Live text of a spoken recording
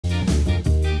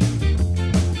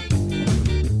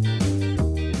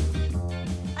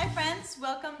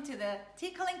the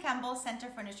T. Colin Campbell Center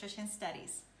for Nutrition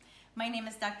Studies. My name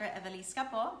is Dr. Evelise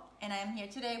Capo, and I am here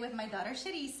today with my daughter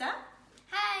Sharisa.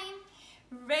 Hi!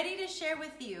 Ready to share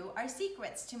with you our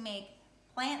secrets to make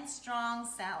plant-strong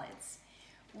salads.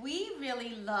 We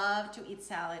really love to eat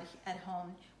salad at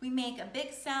home. We make a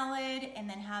big salad and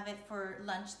then have it for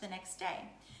lunch the next day.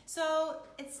 So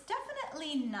it's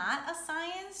definitely not a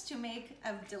science to make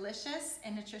a delicious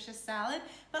and nutritious salad,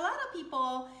 but a lot of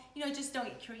people, just don't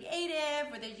get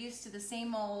creative, or they're used to the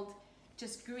same old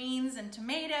just greens and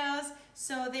tomatoes.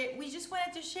 So we just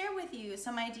wanted to share with you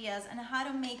some ideas on how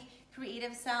to make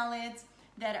creative salads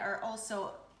that are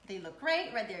also, they look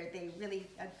great, right? They really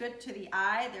are good to the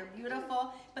eye, they're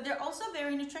beautiful, but they're also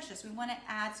very nutritious. We want to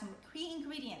add some key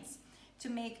ingredients to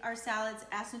make our salads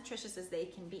as nutritious as they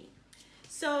can be.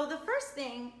 So the first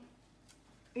thing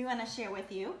we want to share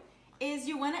with you is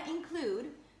you want to include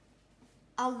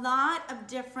a lot of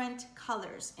different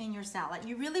colors in your salad.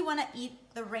 You really want to eat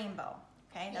the rainbow,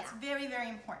 okay? That's very, very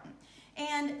important.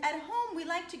 And at home, we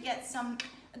like to get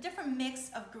a different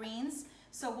mix of greens.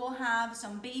 So we'll have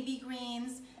some baby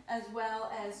greens as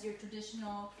well as your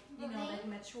traditional, like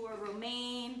mature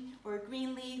romaine or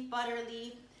green leaf, butter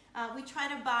leaf. We try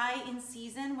to buy in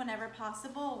season whenever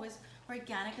possible. Always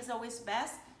organic is always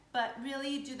best, but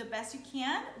really do the best you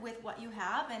can with what you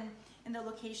have, and in the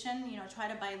location, try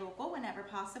to buy local whenever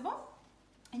possible.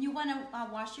 And you want to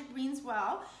wash your greens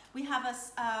well. We have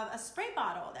a spray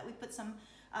bottle that we put some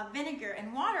vinegar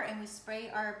and water, and we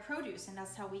spray our produce, and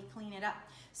that's how we clean it up.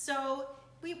 So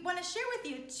we want to share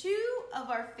with you 2 of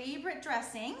our favorite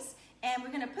dressings, and we're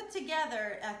going to put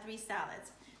together 3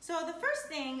 salads. So the first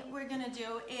thing we're going to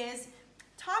do is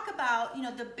talk about,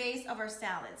 the base of our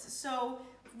salads. So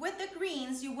with the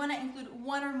greens, you want to include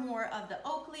 1 or more of the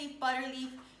oak leaf, butter leaf,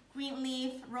 green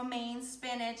leaf, romaine,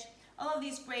 spinach, all of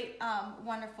these great,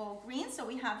 wonderful greens. So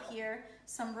we have here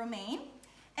some romaine.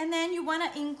 And then you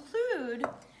want to include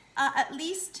at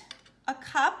least a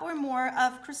cup or more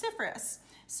of cruciferous.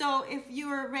 So if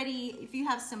you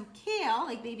have some kale,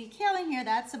 like baby kale in here,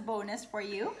 that's a bonus for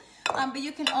you. But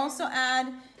you can also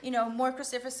add, more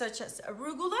cruciferous such as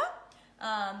arugula,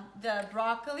 the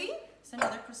broccoli, it's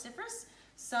another cruciferous,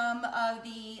 some of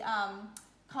the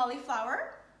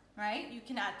cauliflower, right? You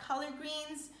can add collard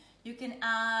greens. You can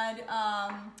add,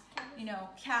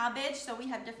 cabbage. So we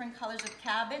have different colors of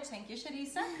cabbage. Thank you,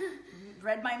 Sharisa.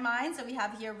 Read my mind. So we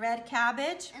have here red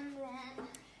cabbage.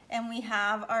 And we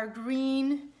have our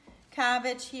green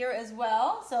cabbage here as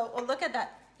well. So look at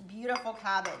that beautiful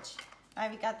cabbage.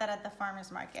 We got that at the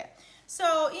farmer's market.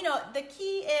 So, the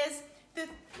key is to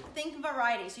think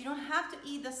varieties. You don't have to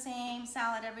eat the same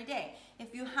salad every day.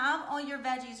 If you have all your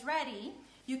veggies ready,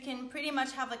 you can pretty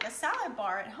much have like a salad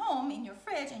bar at home in your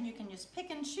fridge, and you can just pick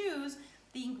and choose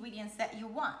the ingredients that you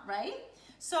want, right?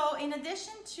 So in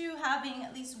addition to having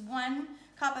at least 1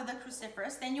 cup of the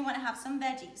cruciferous, then you want to have some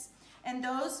veggies. And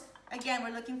those, again,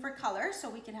 we're looking for color, so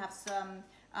we can have some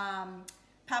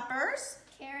peppers.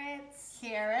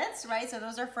 Carrots, right? So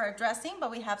those are for our dressing, but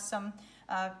we have some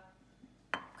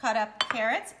cut up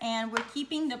carrots, and we're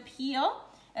keeping the peel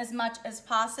as much as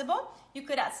possible. You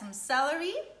could add some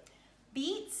celery,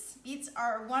 beets. Beets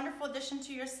are a wonderful addition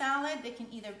to your salad. They can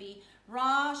either be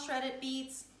raw shredded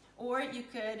beets, or you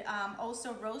could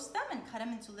also roast them and cut them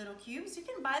into little cubes. You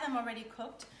can buy them already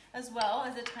cooked as well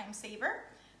as a time saver.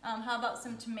 How about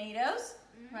some tomatoes,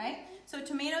 right? So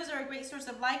tomatoes are a great source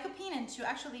of lycopene, and to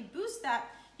actually boost that,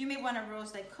 you may want to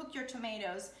roast, cook your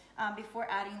tomatoes before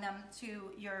adding them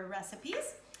to your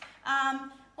recipes.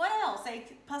 What else?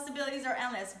 Possibilities are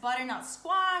endless. Butternut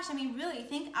squash. Really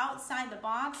think outside the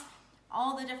box.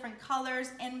 All the different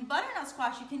colors. And butternut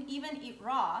squash, you can even eat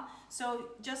raw. So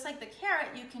just like the carrot,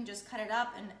 you can just cut it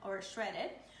up or shred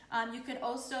it. You could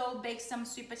also bake some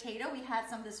sweet potato. We had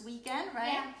some this weekend,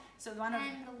 right? Yeah. So and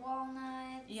the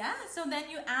walnuts. Yeah. So then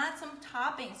you add some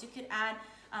toppings. You could add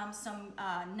some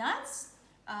nuts.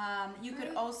 You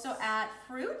could also add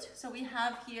fruit. So we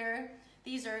have here,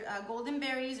 these are golden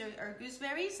berries or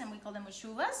gooseberries, and we call them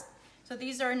uchuvas. So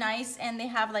these are nice, and they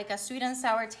have like a sweet and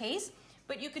sour taste.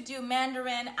 But you could do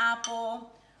mandarin,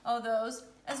 apple, all those,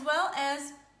 as well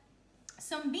as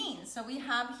some beans. So we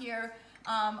have here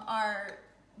our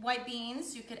white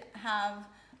beans. You could have,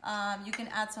 you can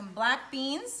add some black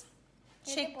beans,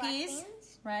 chickpeas,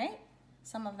 right?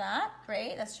 Some of that,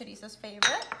 great. That's Sharisa's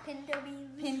favorite.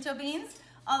 Pinto beans,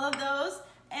 all of those,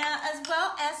 as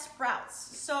well as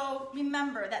sprouts. So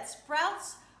remember that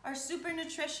sprouts are super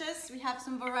nutritious. We have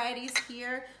some varieties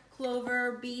here: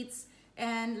 clover, beets,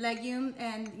 and legume,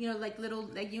 and like little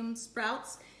legume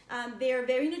sprouts. They are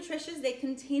very nutritious. They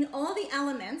contain all the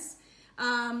elements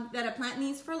that a plant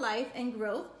needs for life and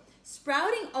growth.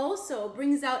 Sprouting also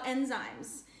brings out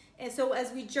enzymes. And so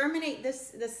as we germinate the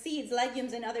seeds,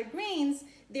 legumes, and other grains,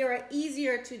 they are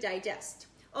easier to digest.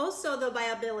 Also, the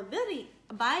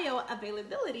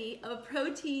bioavailability of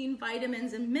protein,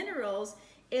 vitamins, and minerals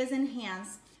is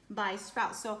enhanced by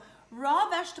sprouts. So raw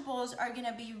vegetables are going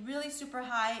to be really super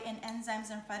high in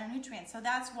enzymes and phytonutrients. So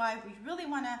that's why we really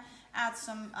want to add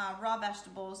some raw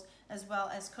vegetables as well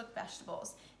as cooked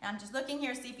vegetables. And I'm just looking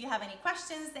here to see if you have any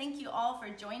questions. Thank you all for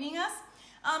joining us.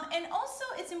 And also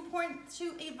it's important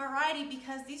to a variety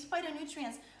because these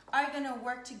phytonutrients are going to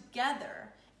work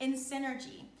together in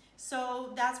synergy.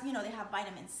 So that's, they have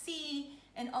vitamin C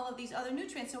and all of these other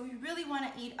nutrients. So we really want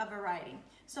to eat a variety.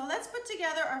 So let's put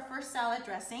together our first salad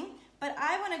dressing. But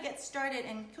I want to get started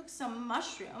and cook some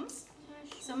mushrooms.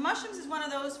 So mushrooms is one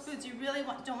of those foods you really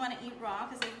don't want to eat raw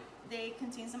because they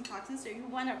contain some toxins. So you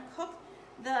want to cook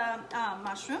the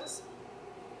mushrooms.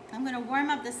 I'm going to warm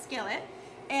up the skillet.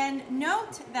 And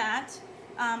note that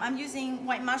I'm using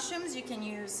white mushrooms. You can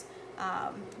use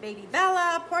baby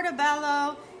bella,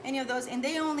 portobello, any of those. And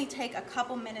they only take a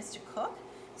couple minutes to cook.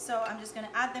 So I'm just going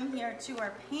to add them here to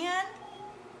our pan.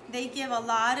 They give a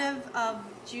lot of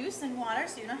juice and water,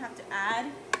 so you don't have to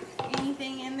add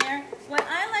anything in there. What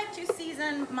I like to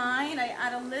season mine, I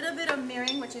add a little bit of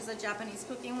mirin, which is a Japanese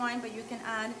cooking wine, but you can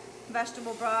add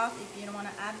vegetable broth if you don't want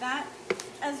to add that,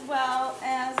 as well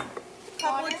as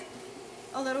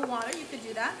a little water. You could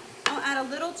do that. I'll add a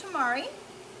little tamari,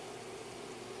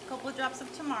 a couple of drops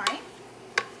of tamari.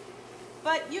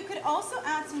 But you could also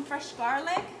add some fresh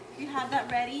garlic. If you have that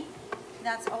ready,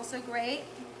 that's also great.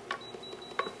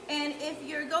 And if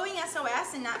you're going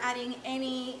SOS and not adding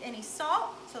any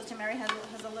salt, so tamari has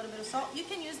a little bit of salt, you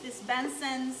can use this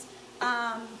Benson's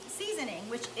seasoning,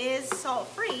 which is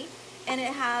salt-free, and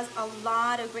it has a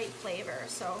lot of great flavor.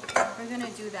 So we're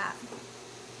gonna do that.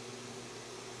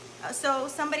 So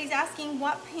somebody's asking,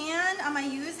 what pan am I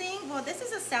using? Well, this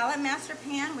is a Salad Master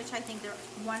pan, which I think they're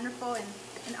wonderful and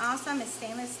awesome. It's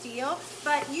stainless steel,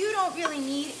 but you don't really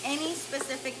need any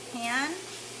specific pan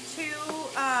to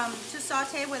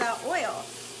saute without oil.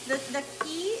 The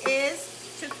key is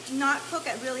to not cook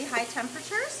at really high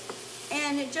temperatures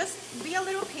and just be a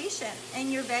little patient,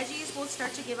 and your veggies will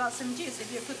start to give out some juice.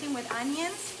 If you're cooking with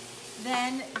onions,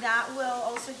 then that will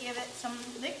also give it some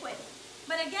liquid.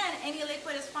 But again, any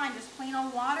liquid is fine. Just plain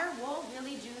old water will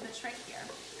really do the trick here.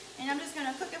 And I'm just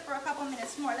gonna cook it for a couple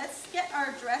minutes more. Let's get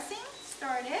our dressing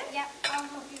started. Yep, I'll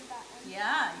help you with that one.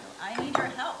 Yeah, I need your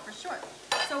help for sure.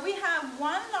 So we have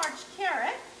 1 large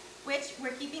carrot, which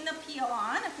we're keeping the peel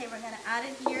on. Okay, we're gonna add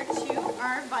it here to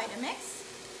our Vitamix.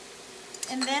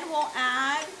 And then we'll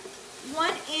add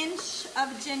 1 inch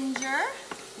of ginger.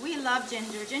 We love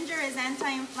ginger. Ginger is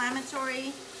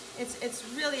anti-inflammatory. It's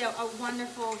really a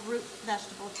wonderful root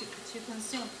vegetable to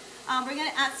consume. We're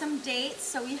gonna add some dates.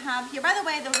 So we have here, by the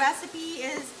way, the recipe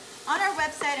is on our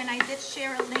website, and I did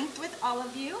share a link with all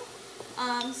of you.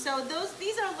 So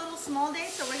these are little small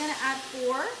dates, so we're gonna add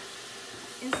 4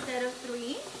 instead of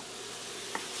 3.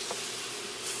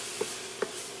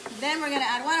 Then we're gonna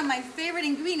add one of my favorite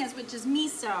ingredients, which is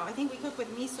miso. I think we cook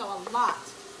with miso a lot.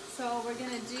 So we're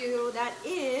gonna do, that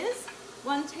is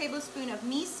 1 tablespoon of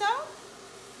miso.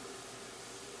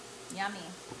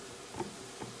 Yummy.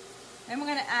 Then we're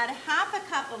gonna add 1/2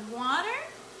 cup of water.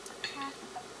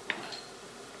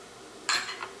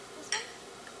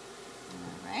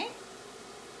 All right.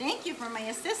 Thank you for my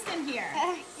assistant here.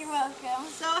 You're welcome.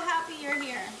 So happy you're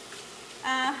here.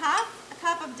 1/2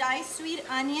 cup of diced sweet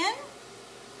onion.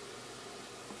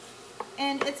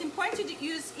 And it's important to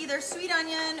use either sweet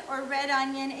onion or red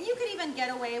onion, and you could even get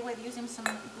away with using some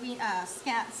green,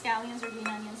 scallions or green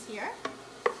onions here.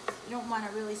 You don't want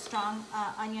a really strong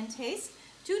onion taste.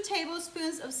 2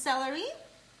 tablespoons of celery.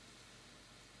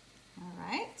 All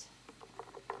right.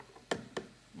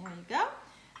 There you go.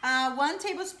 1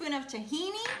 tablespoon of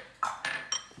tahini.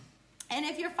 And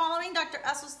if you're following Dr.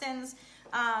 Esselstyn's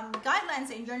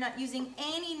guidelines and you're not using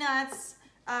any nuts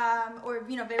or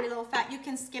very little fat, you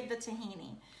can skip the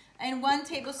tahini. And 1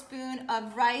 tablespoon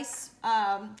of rice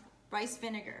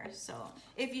vinegar. So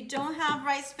if you don't have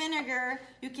rice vinegar,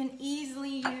 you can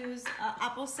easily use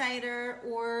apple cider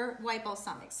or white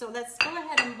balsamic. So let's go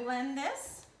ahead and blend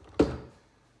this.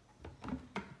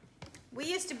 We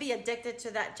used to be addicted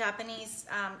to that Japanese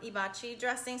ibachi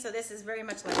dressing, so this is very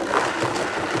much like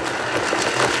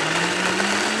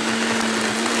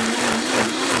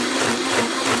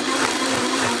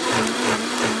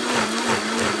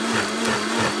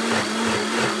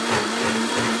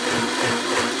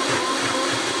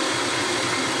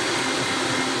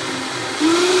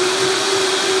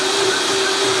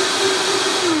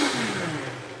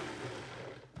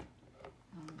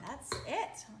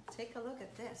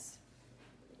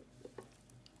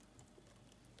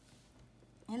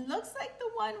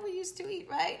used to eat,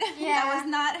 right? Yeah. That was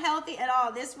not healthy at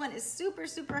all. This one is super,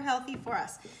 super healthy for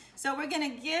us. So we're gonna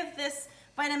give this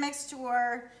Vitamix to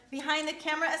our behind the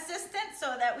camera assistant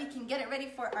so that we can get it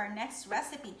ready for our next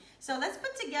recipe. So let's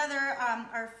put together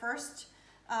our first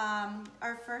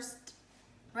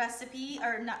recipe,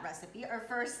 or not recipe, our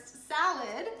first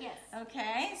salad. Yes.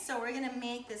 Okay, so we're gonna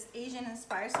make this Asian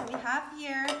inspired. So we have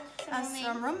here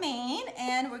some romaine,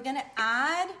 and we're gonna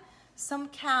add some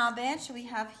cabbage. We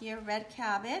have here red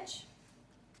cabbage.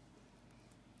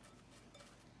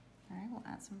 All right, we'll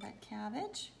add some red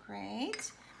cabbage.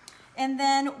 Great. And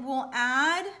then we'll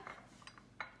add,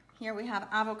 here we have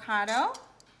avocado.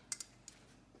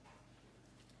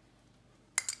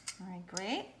 All right,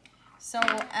 great. So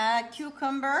we'll add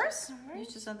cucumbers,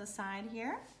 which is on the side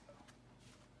here.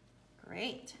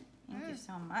 Great. Thank you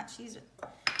so much.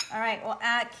 All right, we'll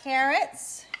add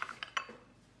carrots.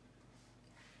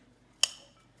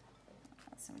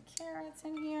 Add some carrots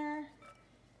in here.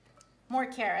 More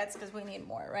carrots because we need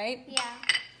more, right? Yeah.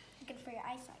 Good for your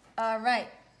eyesight. All right.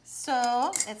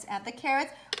 So let's add the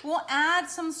carrots. We'll add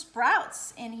some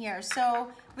sprouts in here.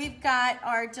 So we've got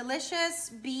our delicious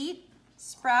beet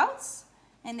sprouts,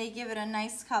 and they give it a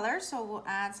nice color. So we'll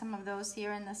add some of those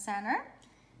here in the center.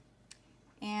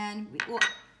 And we'll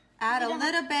add a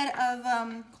little bit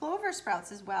of clover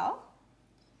sprouts as well,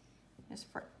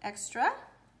 just for extra.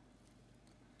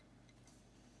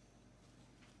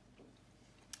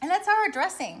 And that's our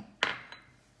dressing.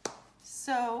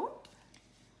 So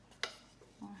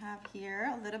we'll have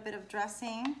here a little bit of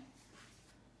dressing.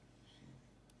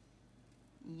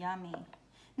 Yummy.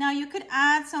 Now you could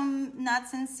add some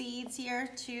nuts and seeds here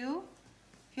too,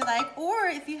 if you like. Or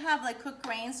if you have like cooked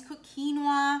grains, cooked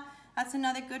quinoa, that's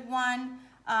another good one.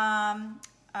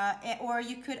 Or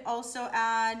you could also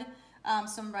add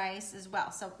some rice as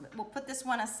well. So we'll put this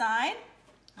one aside.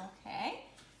 Okay.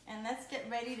 And let's get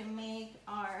ready to make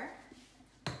our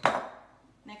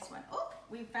next one. Oh,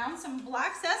 we found some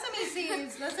black sesame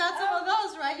seeds. Let's add some of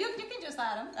those, right? You can just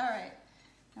add them. All right.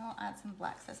 I'll add some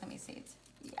black sesame seeds.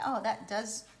 Yeah, oh, that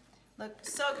does look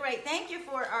so great. Thank you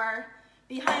for our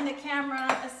behind the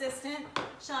camera assistant,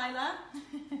 Shyla.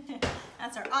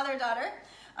 That's our other daughter.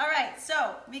 All right,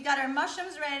 so we got our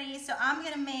mushrooms ready. So I'm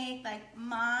gonna make like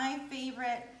my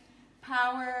favorite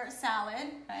power salad,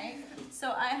 right?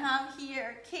 So I have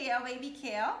here kale, baby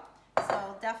kale.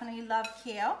 So definitely love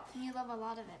kale. You love a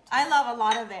lot of it. I love a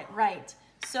lot of it, right.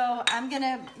 So I'm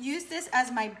gonna use this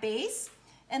as my base,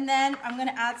 and then I'm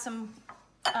gonna add some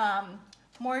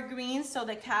more greens. So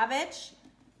the cabbage,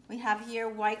 we have here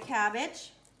white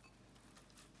cabbage.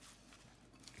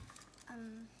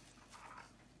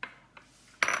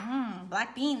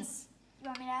 Black beans. You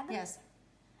want me to add them? Yes.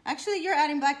 Actually, you're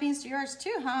adding black beans to yours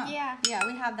too, huh? Yeah. Yeah,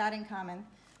 we have that in common.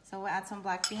 So we'll add some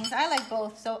black beans. I like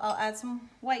both, so I'll add some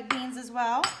white beans as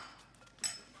well.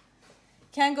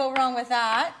 Can't go wrong with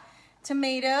that.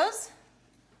 Tomatoes.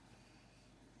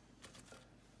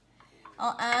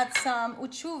 I'll add some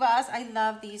uchuvas. I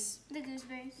love these. The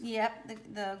gooseberries. Yep,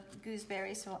 the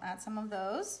gooseberries, so we'll add some of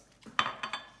those.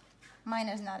 Mine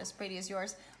is not as pretty as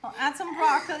yours. I'll add some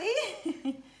broccoli.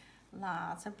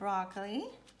 Lots of broccoli.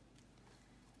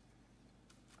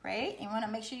 Great. You want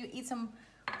to make sure you eat some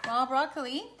raw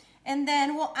broccoli. And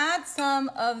then we'll add some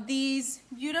of these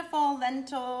beautiful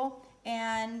lentil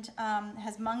and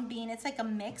has mung bean. It's like a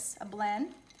mix, a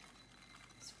blend.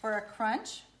 It's for a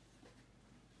crunch.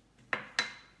 There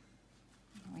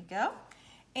we go.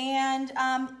 And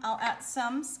I'll add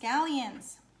some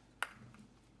scallions.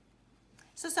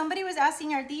 So somebody was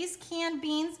asking, are these canned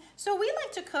beans? So we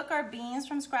like to cook our beans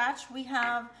from scratch. We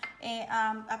have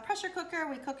a pressure cooker.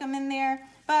 We cook them in there.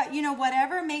 But you know,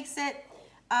 whatever makes it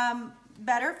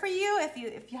better for you.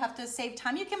 If you have to save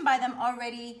time, you can buy them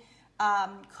already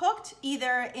cooked,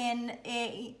 either in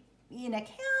a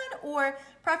can, or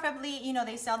preferably, you know,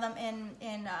 they sell them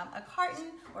in a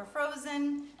carton or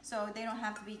frozen, so they don't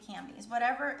have to be canned beans.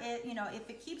 Whatever it, you know, if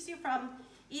it keeps you from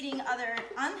eating other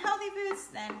unhealthy foods,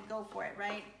 then go for it,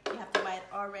 right? You have to buy it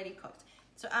already cooked.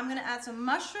 So I'm gonna add some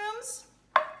mushrooms.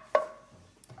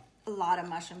 A lot of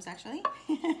mushrooms, actually.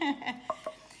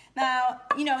 Now,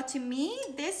 you know, to me,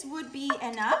 this would be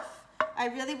enough. I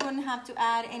really wouldn't have to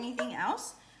add anything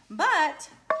else. But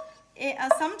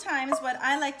sometimes what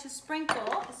I like to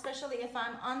sprinkle, especially if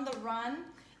I'm on the run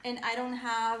and I don't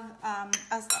have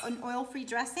an oil-free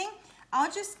dressing,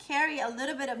 I'll just carry a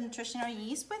little bit of nutritional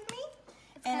yeast with me.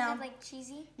 It's kind of like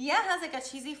cheesy. Yeah, it has like a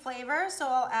cheesy flavor. So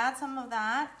I'll add some of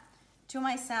that to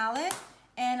my salad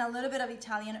and a little bit of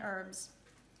Italian herbs.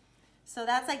 So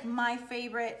that's like my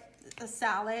favorite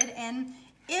salad. And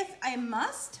if I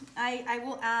must, I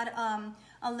will add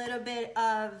a little bit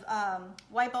of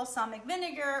white balsamic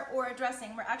vinegar or a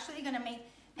dressing. We're actually gonna make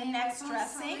the next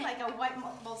dressing, like a white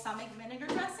balsamic vinegar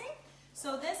dressing.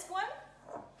 So this one,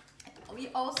 we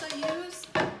also use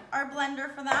our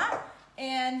blender for that.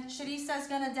 And Charissa is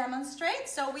gonna demonstrate.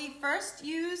 So we first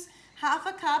use half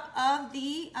a cup of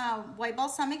the white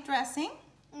balsamic dressing.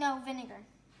 No, vinegar.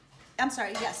 I'm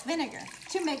sorry, yes, vinegar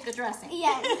to make the dressing.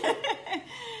 Yes.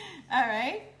 All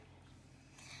right.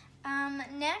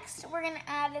 Next, we're gonna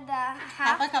add the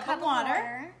half a cup of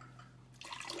water.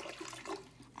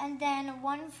 And then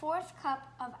 1/4 cup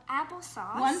of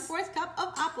applesauce. 1/4 cup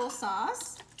of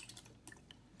applesauce.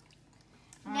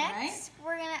 Next,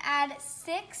 we're gonna add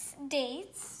 6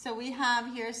 dates. So we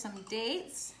have here some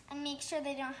dates. And make sure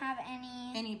they don't have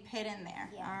any pit in there.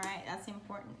 Yeah. All right, that's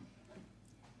important.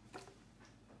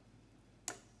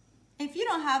 If you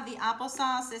don't have the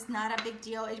applesauce, it's not a big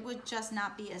deal. It would just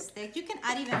not be as thick. You can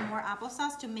add even more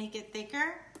applesauce to make it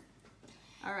thicker.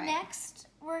 All right. Next,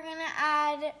 we're gonna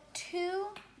add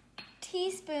 2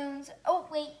 teaspoons. Oh,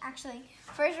 wait, actually.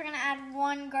 First, we're gonna add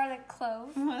 1 garlic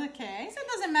clove. Okay, so it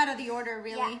doesn't matter the order,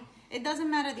 really. Yeah. It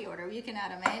doesn't matter the order. You can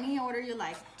add them any order you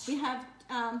like. We have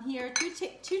here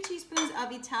 2 teaspoons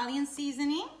of Italian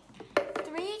seasoning.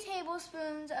 3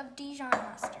 tablespoons of Dijon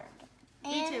mustard.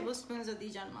 3 tablespoons of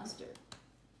Dijon mustard.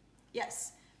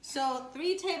 Yes. So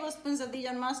 3 tablespoons of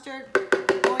Dijon mustard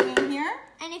going in here.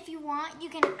 And if you want, you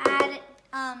can add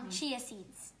chia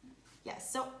seeds.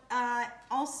 Yes. So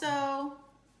also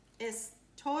is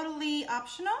totally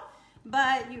optional,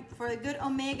 but for good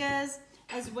omegas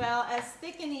as well as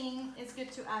thickening, it's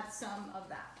good to add some of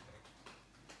that.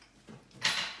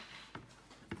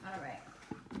 All right.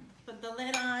 Put the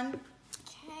lid on.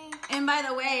 And by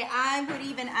the way, I would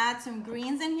even add some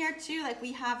greens in here too. Like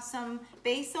we have some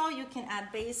basil. You can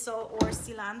add basil or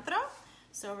cilantro.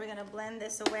 So we're gonna blend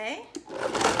this away.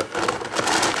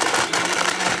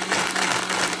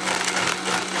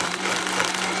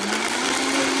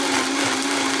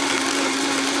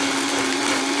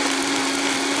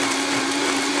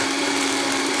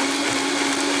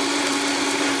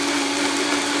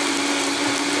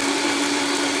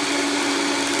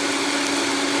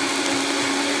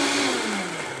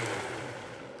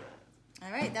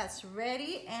 That's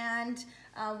ready, and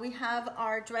we have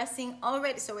our dressing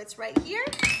already, so it's right here.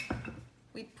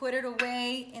 We put it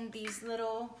away in these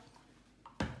little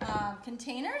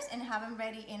containers and have them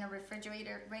ready in a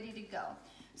refrigerator, ready to go.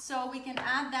 So we can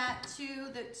add that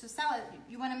to salad.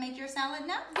 You want to make your salad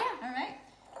now? Yeah. All right.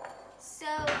 So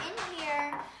in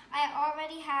here, I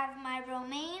already have my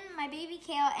romaine, my baby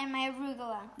kale, and my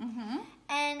arugula.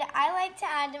 And I like to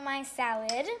add to my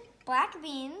salad black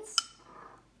beans.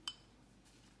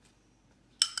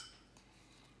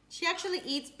 She actually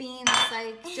eats beans,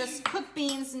 like just cooked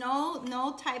beans,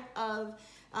 no type of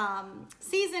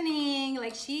seasoning.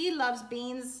 Like she loves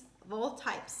beans of all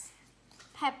types.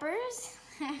 Peppers.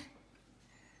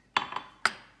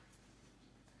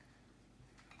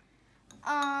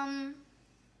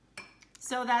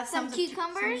 So that's some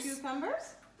cucumbers. Some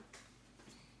cucumbers.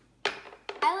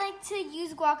 I like to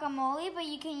use guacamole, but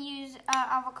you can use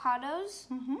avocados.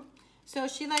 So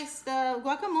she likes the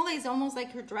guacamole is almost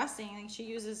like her dressing. I think she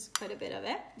uses quite a bit of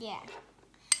it. Yeah.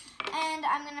 And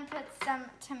I'm gonna put some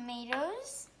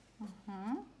tomatoes.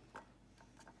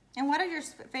 And what are your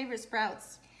favorite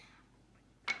sprouts?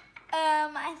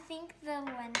 I think the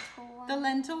lentil ones. The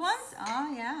lentil ones?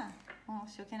 Oh yeah. Well,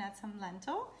 she can add some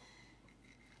lentil.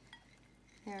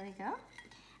 There we go.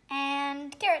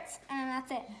 And carrots, and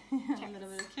that's it. A little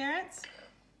bit of carrots.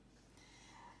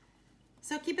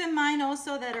 So keep in mind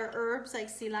also that our herbs like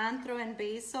cilantro and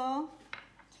basil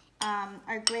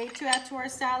are great to add to our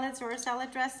salads or our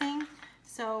salad dressing.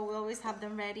 So we always have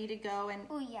them ready to go. And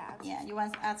oh yeah. Yeah, you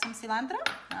want to add some cilantro?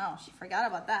 Oh, she forgot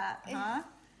about that, huh?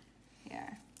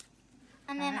 Here.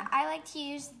 And then I like to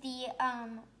use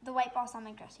the white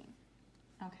balsamic dressing.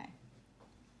 Okay.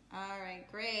 All right,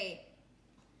 great.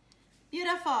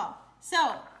 Beautiful.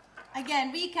 So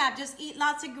again, recap, just eat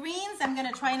lots of greens. I'm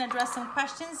gonna try and address some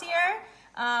questions here.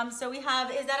 So we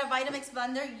have, is that a Vitamix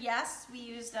blender? Yes, we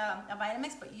used a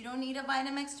Vitamix, but you don't need a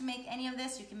Vitamix to make any of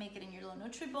this. You can make it in your little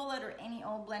NutriBullet, or any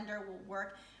old blender will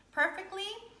work perfectly.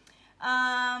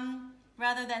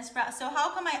 Rather than sprout. So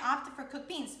how come I opted for cooked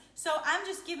beans? So I'm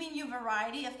just giving you a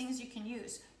variety of things you can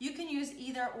use. You can use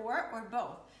either or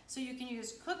both. So you can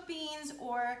use cooked beans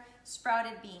or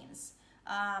sprouted beans.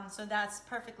 So that's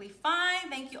perfectly fine.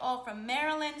 Thank you all from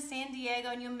Maryland, San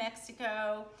Diego, New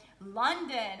Mexico,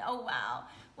 London. Oh, wow.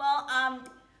 Well,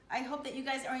 I hope that you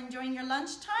guys are enjoying your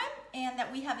lunchtime and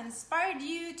that we have inspired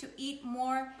you to eat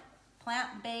more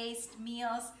plant-based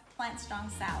meals,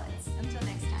 plant-strong salads. Until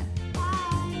next time.